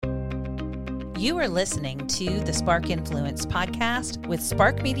You are listening to the Spark Influence podcast with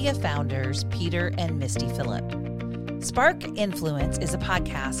Spark Media founders Peter and Misty Phillip. Spark Influence is a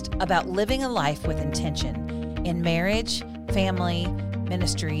podcast about living a life with intention in marriage, family,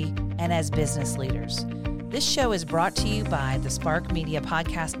 ministry, and as business leaders. This show is brought to you by the Spark Media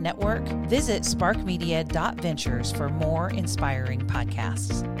Podcast Network. Visit sparkmedia.ventures for more inspiring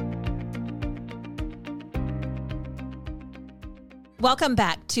podcasts. Welcome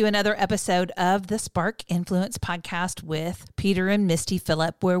back to another episode of the Spark Influence podcast with Peter and Misty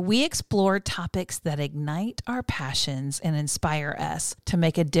Phillip, where we explore topics that ignite our passions and inspire us to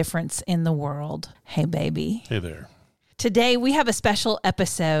make a difference in the world. Hey, baby. Hey there. Today, we have a special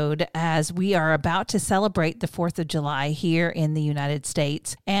episode as we are about to celebrate the 4th of July here in the United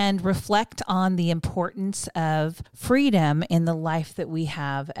States and reflect on the importance of freedom in the life that we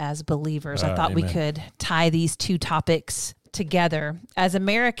have as believers. I thought we could tie these two topics together. As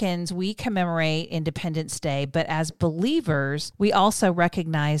Americans, we commemorate Independence Day, but as believers, we also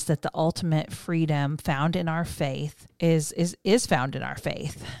recognize that the ultimate freedom found in our faith is found in our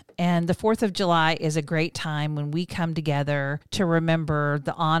faith. And the 4th of July is a great time when we come together to remember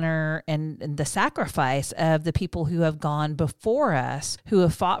the honor and the sacrifice of the people who have gone before us, who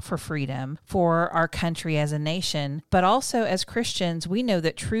have fought for freedom for our country as a nation. But also as Christians, we know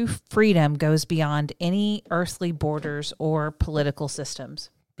that true freedom goes beyond any earthly borders or political systems.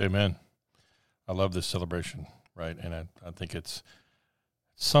 Amen. I love this celebration, right? And I think it's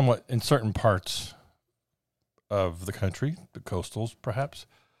somewhat in certain parts of the country, the coastals perhaps,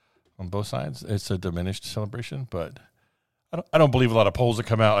 on both sides, it's a diminished celebration, but I don't believe a lot of polls that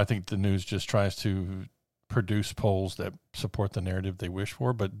come out. I think the news just tries to produce polls that support the narrative they wish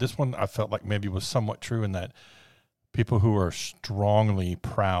for, but this one I felt like maybe was somewhat true in that people who are strongly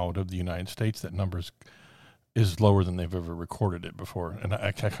proud of the United States, that numbers is lower than they've ever recorded it before. And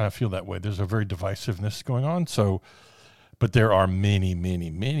I kind of feel that way. There's a very divisiveness going on. But there are many, many,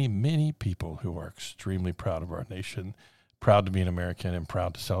 many, many people who are extremely proud of our nation, proud to be an American, and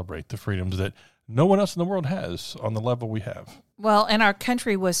proud to celebrate the freedoms that no one else in the world has on the level we have. Well, and our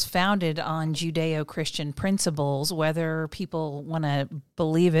country was founded on Judeo-Christian principles, whether people want to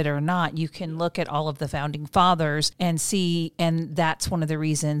believe it or not. You can look at all of the founding fathers and see, and that's one of the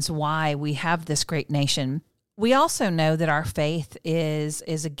reasons why we have this great nation. We also know that our faith is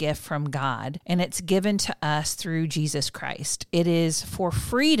a gift from God, and it's given to us through Jesus Christ. It is for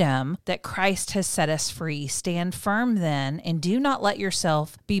freedom that Christ has set us free. Stand firm then, and do not let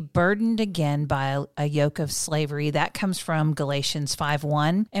yourself be burdened again by a yoke of slavery. That comes from Galatians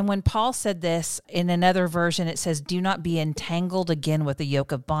 5:1. And when Paul said this, in another version, it says, do not be entangled again with a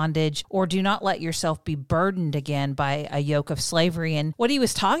yoke of bondage, or do not let yourself be burdened again by a yoke of slavery. And what he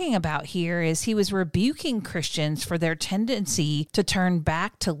was talking about here is he was rebuking Christians for their tendency to turn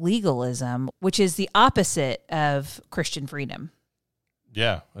back to legalism, which is the opposite of Christian freedom.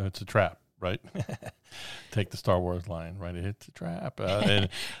 Yeah, it's a trap, right? Take the Star Wars line, right? It's a trap. And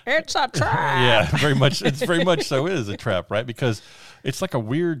it's a trap. Yeah, very much. It's very much so is a trap, right? Because it's like a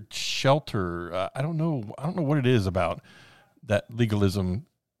weird shelter. I don't know what it is about that legalism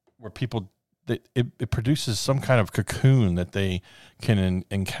where people, it produces some kind of cocoon that they can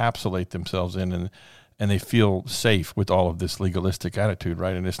encapsulate themselves in, and they feel safe with all of this legalistic attitude,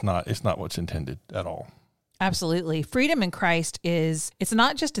 right? And it's not what's intended at all. Absolutely. Freedom in Christ it's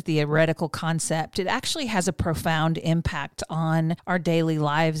not just a theoretical concept. It actually has a profound impact on our daily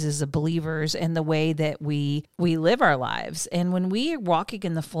lives as believers and the way that we live our lives. And when we are walking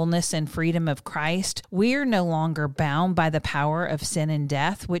in the fullness and freedom of Christ, we are no longer bound by the power of sin and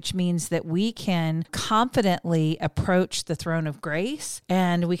death, which means that we can confidently approach the throne of grace,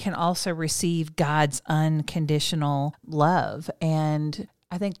 and we can also receive God's unconditional love. And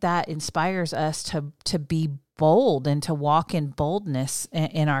I think that inspires us to be bold and to walk in boldness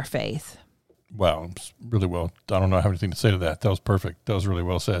in our faith. Wow, really well. I don't know I have anything to say to that. That was perfect. That was really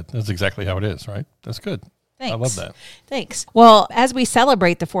well said. That's exactly how it is, right? That's good. Thanks. I love that. Thanks. Well, as we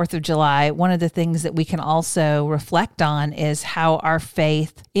celebrate the 4th of July, one of the things that we can also reflect on is how our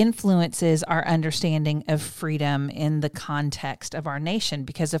faith influences our understanding of freedom in the context of our nation.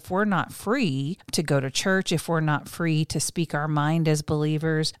 Because if we're not free to go to church, if we're not free to speak our mind as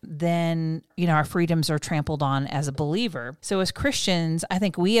believers, then, our freedoms are trampled on as a believer. So as Christians, I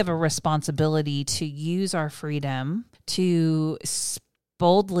think we have a responsibility to use our freedom to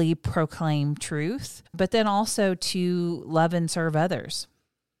boldly proclaim truth, but then also to love and serve others.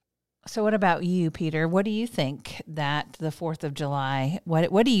 So what about you, Peter? What do you think that the 4th of July,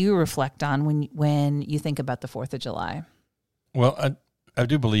 what do you reflect on when you think about the 4th of July? Well, I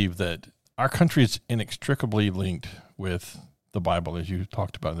do believe that our country is inextricably linked with the Bible, as you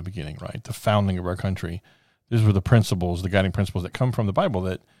talked about in the beginning, right? The founding of our country. These were the principles, the guiding principles that come from the Bible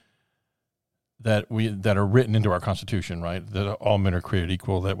that are written into our Constitution, right? That all men are created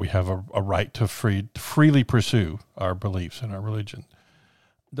equal, that we have a right to freely pursue our beliefs and our religion.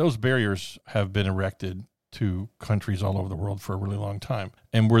 Those barriers have been erected to countries all over the world for a really long time.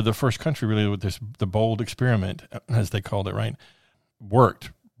 And we're the first country really with the bold experiment, as they called it, right?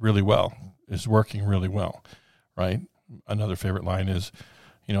 Worked really well, is working really well, right? Another favorite line is,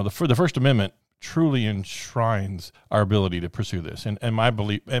 the First Amendment truly enshrines our ability to pursue this. And my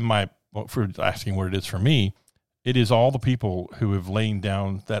belief, for asking what it is for me, it is all the people who have laid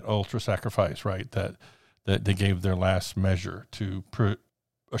down that ultra sacrifice, right? That they gave their last measure to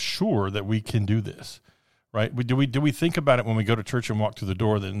assure that we can do this. Right? Do we think about it when we go to church and walk through the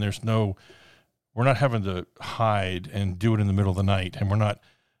door? Then we're not having to hide and do it in the middle of the night, and we're not,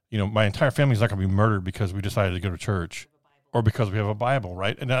 my entire family's not going to be murdered because we decided to go to church, or because we have a Bible,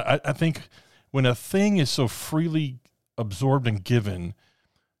 right? And I think when a thing is so freely absorbed and given,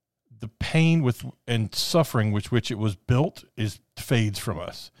 the pain and suffering with which it was built fades from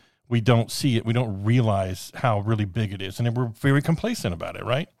us. We don't see it. We don't realize how really big it is, and we're very complacent about it,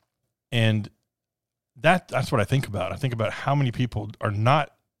 right? And that's what I think about. I think about how many people are never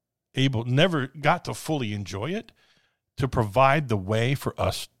got to fully enjoy it, to provide the way for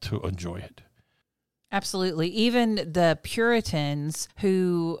us to enjoy it. Absolutely. Even the Puritans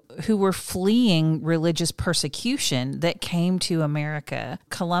who were fleeing religious persecution that came to America.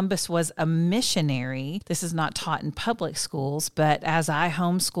 Columbus was a missionary. This is not taught in public schools, but as I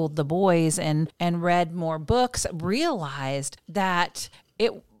homeschooled the boys and read more books, realized that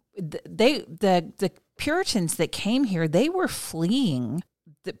the Puritans that came here, they were fleeing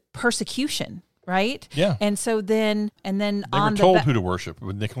the persecution, right? Yeah. And so then they were told who to worship.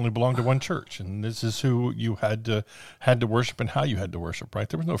 They can only belong to one church, and this is who you had to worship and how you had to worship, right?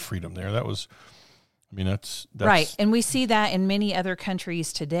 There was no freedom there. That's right. And we see that in many other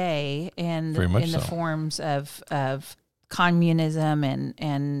countries today, and in the forms of communism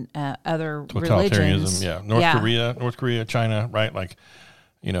and other religions. Yeah. North Korea, China, right? Like,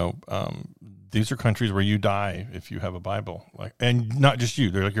 these are countries where you die if you have a Bible, and not just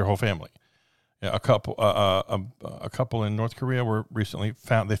you; they're like your whole family. Yeah, a couple in North Korea were recently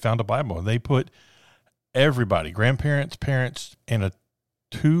found a Bible, and they put everybody, grandparents, parents, and a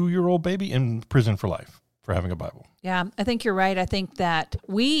 2-year-old baby in prison for life for having a Bible. Yeah, I think you're right. I think that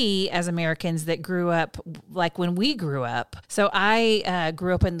we as Americans that grew up, like when we grew up, so I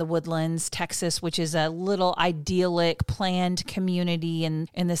grew up in the Woodlands, Texas, which is a little idyllic planned community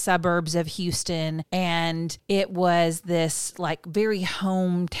in the suburbs of Houston. And it was this like very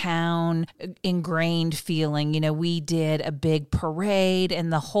hometown ingrained feeling. We did a big parade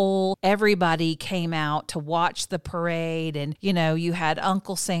and everybody came out to watch the parade. And, you had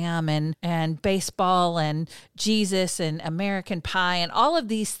Uncle Sam and baseball and Jesus and American Pie and all of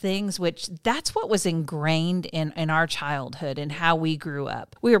these things, which that's what was ingrained in our childhood and how we grew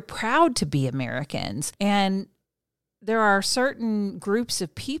up. We were proud to be Americans. And there are certain groups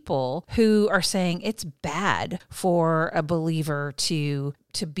of people who are saying it's bad for a believer to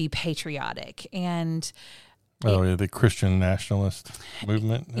be patriotic. And the Christian nationalist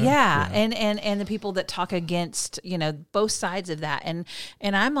movement. Yeah. And the people that talk against, both sides of that. And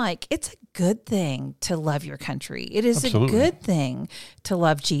I'm like, it's a good thing to love your country. It is Absolutely. A good thing to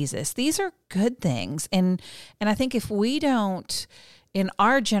love Jesus. These are good things. And I think if we don't, in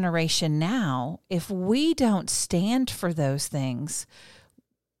our generation now, if we don't stand for those things,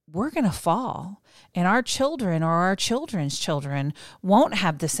 we're going to fall. And our children or our children's children won't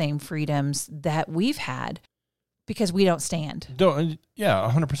have the same freedoms that we've had. Because we don't stand.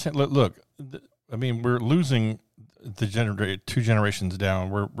 100%. Look, we're losing the 2 generations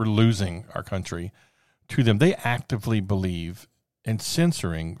down. We're losing our country to them. They actively believe in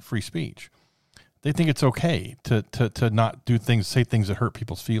censoring free speech. They think it's okay to not do things, say things that hurt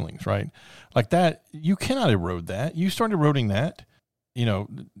people's feelings, right? Like that, you cannot erode that. You start eroding that.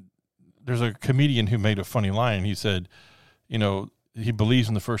 There's a comedian who made a funny line. He said, he believes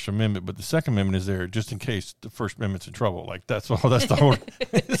in the First Amendment, but the Second Amendment is there just in case the First Amendment's in trouble. Like that's the whole. It's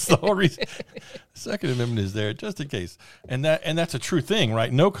the whole reason. The Second Amendment is there just in case, and that's a true thing,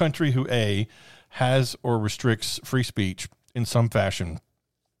 right? No country who has or restricts free speech in some fashion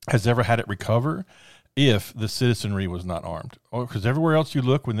has ever had it recover if the citizenry was not armed. Because everywhere else you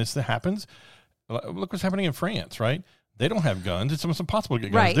look when this happens, look what's happening in France, right? They don't have guns. It's almost impossible to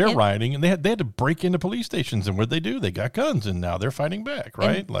get guns. Right. They're rioting, and they had to break into police stations. And what did they do? They got guns, and now they're fighting back,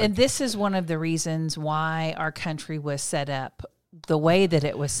 right? And this is one of the reasons why our country was set up the way that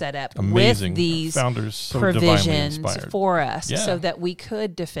it was set up Amazing. with these Founders so divinely provisions inspired. for us Yeah. so that we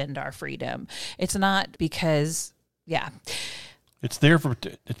could defend our freedom. It's not because, It's there to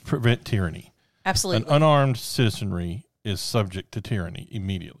prevent tyranny. absolutely. An unarmed citizenry is subject to tyranny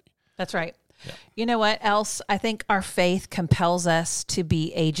immediately. That's right. Yeah. You know what else? I think our faith compels us to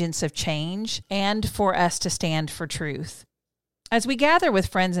be agents of change and for us to stand for truth. As we gather with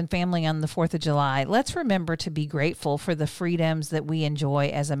friends and family on the 4th of July, let's remember to be grateful for the freedoms that we enjoy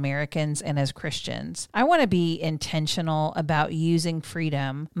as Americans and as Christians. I want to be intentional about using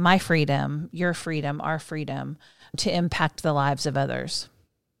freedom, my freedom, your freedom, our freedom, to impact the lives of others.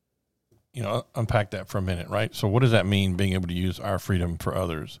 You know, unpack that for a minute, right? So what does that mean, being able to use our freedom for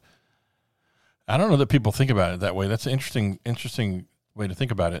others? I don't know that people think about it that way. That's an interesting way to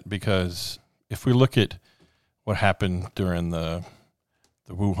think about it, because if we look at what happened during the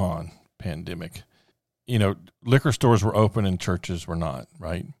Wuhan pandemic, you know, liquor stores were open and churches were not,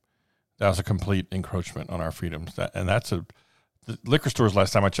 right? That was a complete encroachment on our freedoms. The liquor stores,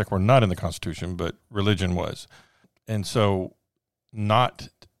 last time I checked, were not in the Constitution, but religion was. And so not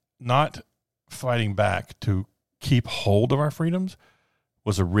fighting back to keep hold of our freedoms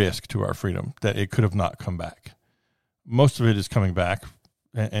was a risk to our freedom, that it could have not come back. Most of it is coming back,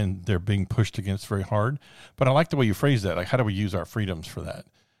 and they're being pushed against very hard. But I like the way you phrase that. Like, how do we use our freedoms for that?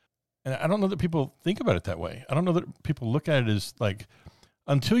 And I don't know that people think about it that way. I don't know that people look at it as like,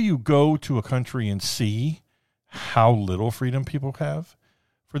 until you go to a country and see how little freedom people have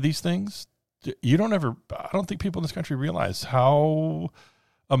for these things, I don't think people in this country realize how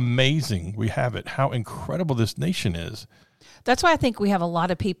amazing we have it, how incredible this nation is. That's why I think we have a lot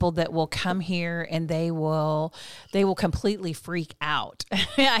of people that will come here and they will completely freak out.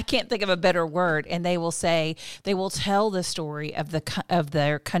 I can't think of a better word. And they will tell the story of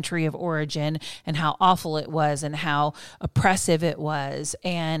their country of origin and how awful it was and how oppressive it was.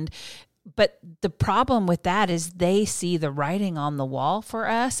 But the problem with that is they see the writing on the wall for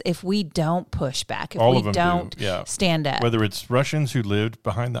us if we don't push back, if we don't stand up. Whether it's Russians who lived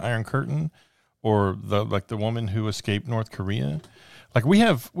behind the Iron Curtain, or the woman who escaped North Korea. Like we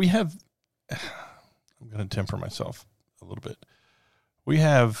have I'm going to temper myself a little bit. We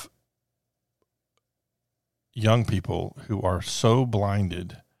have young people who are so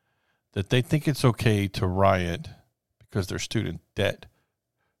blinded that they think it's okay to riot because their student debt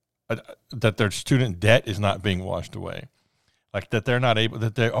is not being washed away. Like that they're not able,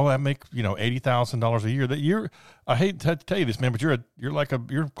 I make, $80,000 a year. That you're, I hate to tell you this, man, but you're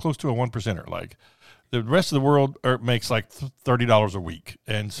close to a 1%er. Like the rest of the world makes like $30 a week.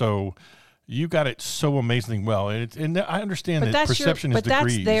 And so you got it so amazingly well. And I understand that perception is degrees. But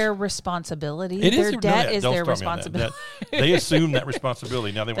that's their responsibility. Their debt is their responsibility. They assume that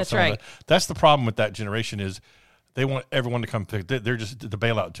responsibility. Now they want right. That's the problem with that generation is they want everyone to come pick. They're just the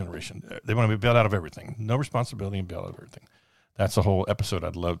bailout generation. They want to be bailed out of everything. No responsibility and bailed out of everything. That's a whole episode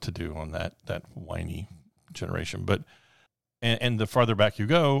I'd love to do on that whiny generation. But and the farther back you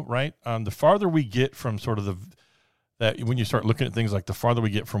go, right, the farther we get from sort of that when you start looking at things like the farther we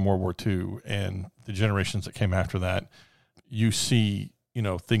get from World War II and the generations that came after that, you see,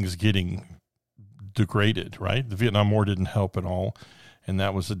 things getting degraded, right? The Vietnam War didn't help at all, and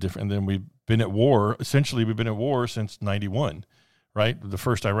that was and then we've been at war. Essentially, we've been at war since 91, right? The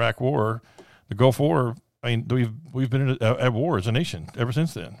first Iraq War, the Gulf War. I mean, we've been at war as a nation ever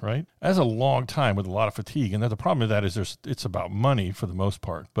since then, right? That's a long time with a lot of fatigue, and the problem with that is it's about money for the most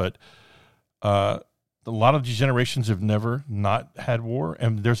part. But a lot of these generations have never not had war,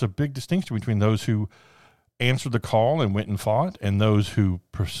 and there's a big distinction between those who answered the call and went and fought, and those who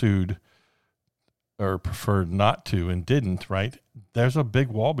pursued or preferred not to and didn't. Right? There's a big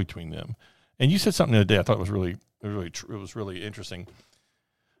wall between them. And you said something the other day I thought was really interesting.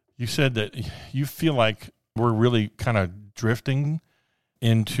 You said that you feel like we're really kind of drifting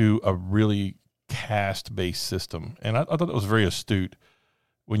into a really caste-based system. And I thought that was very astute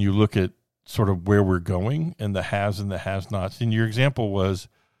when you look at sort of where we're going and the haves and the has-nots. And your example was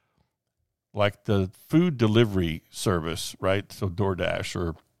like the food delivery service, right? So DoorDash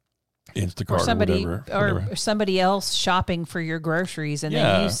or Instacart or somebody else shopping for your groceries and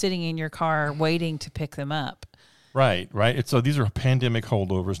then you sitting in your car waiting to pick them up. Right. And so these are pandemic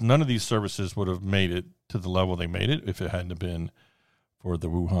holdovers. None of these services would have made it to the level they made it if it hadn't been for the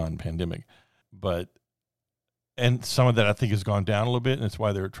Wuhan pandemic. And some of that I think has gone down a little bit, and that's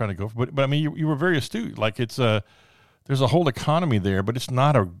why they're trying to go for. But I mean, you were very astute. Like there's a whole economy there, but it's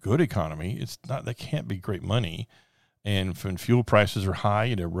not a good economy. It's not. That can't be great money. And when fuel prices are high,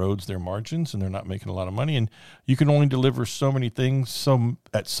 it erodes their margins, and they're not making a lot of money. And you can only deliver so many things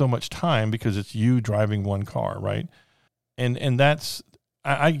at so much time because it's you driving one car, right? And that's,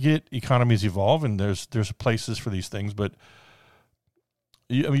 I get economies evolve and there's places for these things, but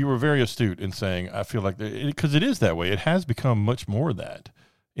you were very astute in saying, I feel like, because it is that way. It has become much more that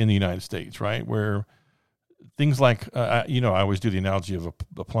in the United States, right? Where things like, I always do the analogy of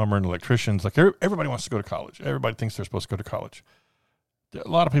a plumber and electricians. Like everybody wants to go to college. Everybody thinks they're supposed to go to college. A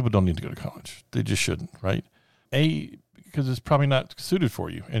lot of people don't need to go to college. They just shouldn't, right? Because it's probably not suited for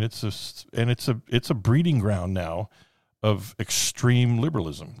you. And it's a breeding ground now of extreme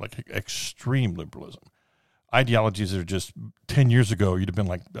liberalism, like extreme liberalism. Ideologies that are just 10 years ago, you'd have been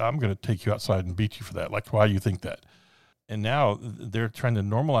like, I'm going to take you outside and beat you for that. Like, why do you think that? And now they're trying to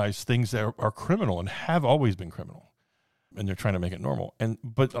normalize things that are criminal and have always been criminal. And they're trying to make it normal.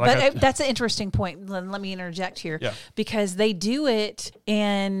 But that's an interesting point. Let me interject here. Yeah. Because they do it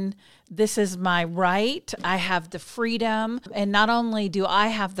in, this is my right. I have the freedom. And not only do I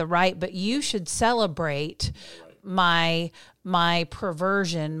have the right, but you should celebrate my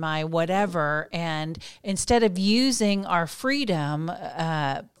perversion, my whatever. And instead of using our freedom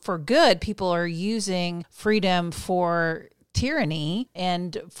for good, people are using freedom for tyranny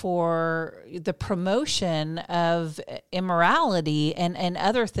and for the promotion of immorality and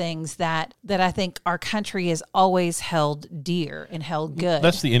other things that I think our country has always held dear and held good.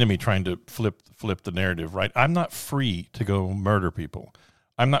 That's the enemy trying to flip the narrative, right? I'm not free to go murder people.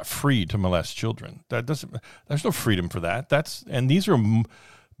 I'm not free to molest children. There's no freedom for that. And these are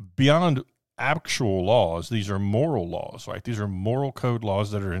beyond actual laws. These are moral laws, right? These are moral code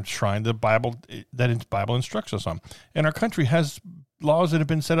laws that are enshrined in the Bible, that the Bible instructs us on. And our country has laws that have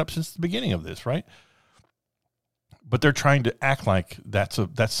been set up since the beginning of this, right? But they're trying to act like that's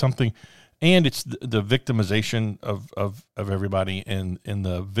something, and it's the victimization of everybody and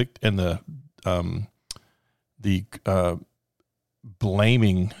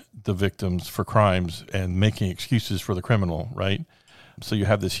blaming the victims for crimes and making excuses for the criminal, right? So you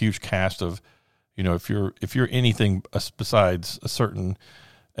have this huge cast of, if you're anything besides a certain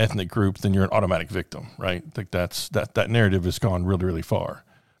ethnic group, then you're an automatic victim, right? Like that narrative has gone really, really far,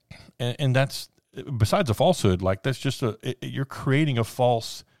 and that's, besides a falsehood, like that's just you're creating a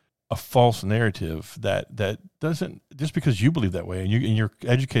false narrative that doesn't, just because you believe that way and you're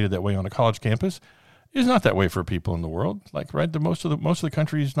educated that way on a college campus, is not that way for people in the world. Like, right, most of the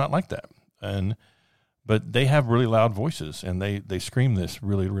country is not like that, but they have really loud voices and they scream this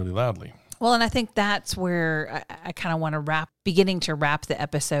really, really loudly. Well, and I think that's where I kind of want to beginning to wrap the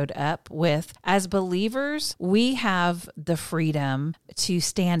episode up with, as believers, we have the freedom to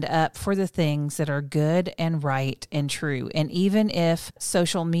stand up for the things that are good and right and true. And even if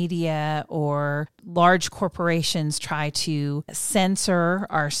social media or large corporations try to censor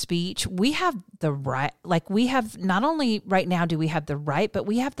our speech, we have the right, like we have, not only right now do we have the right, but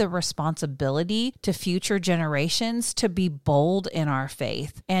we have the responsibility to future generations to be bold in our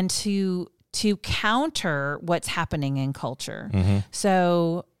faith and to counter what's happening in culture. Mm-hmm.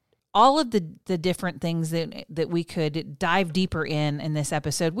 So all of the different things that we could dive deeper in this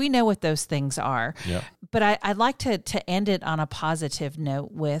episode, we know what those things are. Yeah. But I'd like to end it on a positive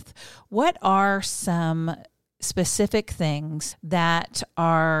note with, what are some specific things that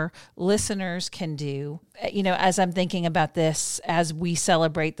our listeners can do? As I'm thinking about this, as we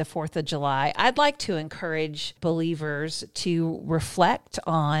celebrate the 4th of July, I'd like to encourage believers to reflect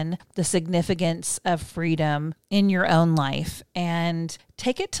on the significance of freedom in your own life and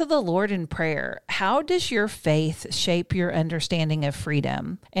take it to the Lord in prayer. How does your faith shape your understanding of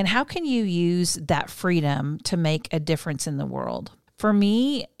freedom? And how can you use that freedom to make a difference in the world? For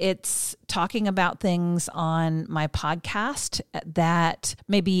me, it's talking about things on my podcast that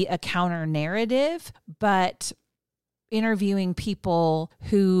may be a counter narrative, but interviewing people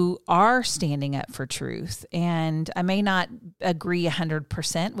who are standing up for truth. And I may not agree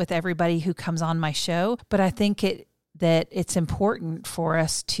 100% with everybody who comes on my show, but I think that it's important for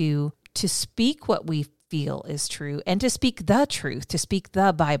us to speak what we feel is true and to speak the truth, to speak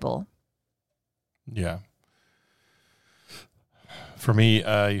the Bible. Yeah. For me,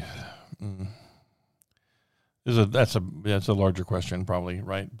 that's a larger question probably,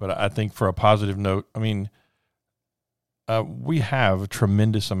 right? But I think for a positive note, I mean, we have a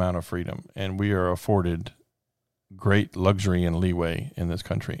tremendous amount of freedom, and we are afforded great luxury and leeway in this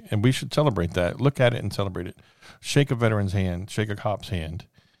country, and we should celebrate that. Look at it and celebrate it. Shake a veteran's hand, shake a cop's hand.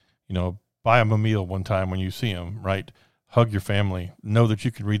 Buy them a meal one time when you see them, right? Hug your family. Know that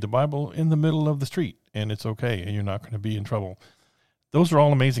you can read the Bible in the middle of the street, and it's okay, and you're not going to be in trouble. Those are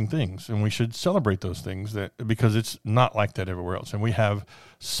all amazing things, and we should celebrate those things because it's not like that everywhere else. And we have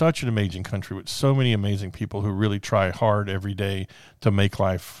such an amazing country with so many amazing people who really try hard every day to make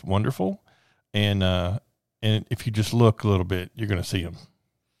life wonderful. And And if you just look a little bit, you're going to see them.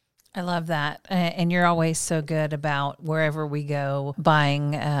 I love that. And you're always so good about wherever we go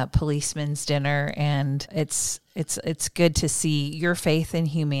buying policeman's dinner. And it's good to see your faith in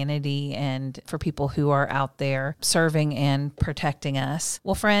humanity and for people who are out there serving and protecting us.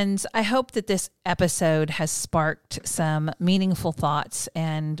 Well, friends, I hope that this episode has sparked some meaningful thoughts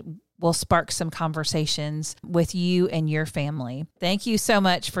and will spark some conversations with you and your family. Thank you so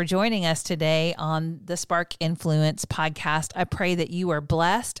much for joining us today on the Spark Influence podcast. I pray that you are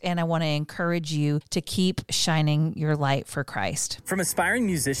blessed, and I want to encourage you to keep shining your light for Christ. From aspiring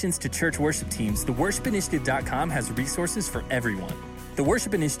musicians to church worship teams, theworshipininitiative.com has resources for everyone. The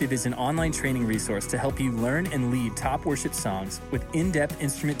Worship Initiative is an online training resource to help you learn and lead top worship songs with in-depth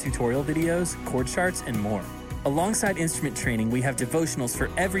instrument tutorial videos, chord charts, and more. Alongside instrument training, we have devotionals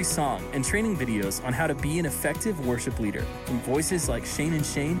for every song and training videos on how to be an effective worship leader from voices like Shane and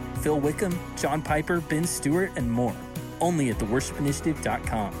Shane, Phil Wickham, John Piper, Ben Stewart, and more. Only at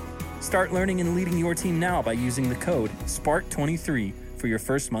theworshipininitiative.com. Start learning and leading your team now by using the code SPARK23 for your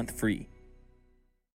first month free.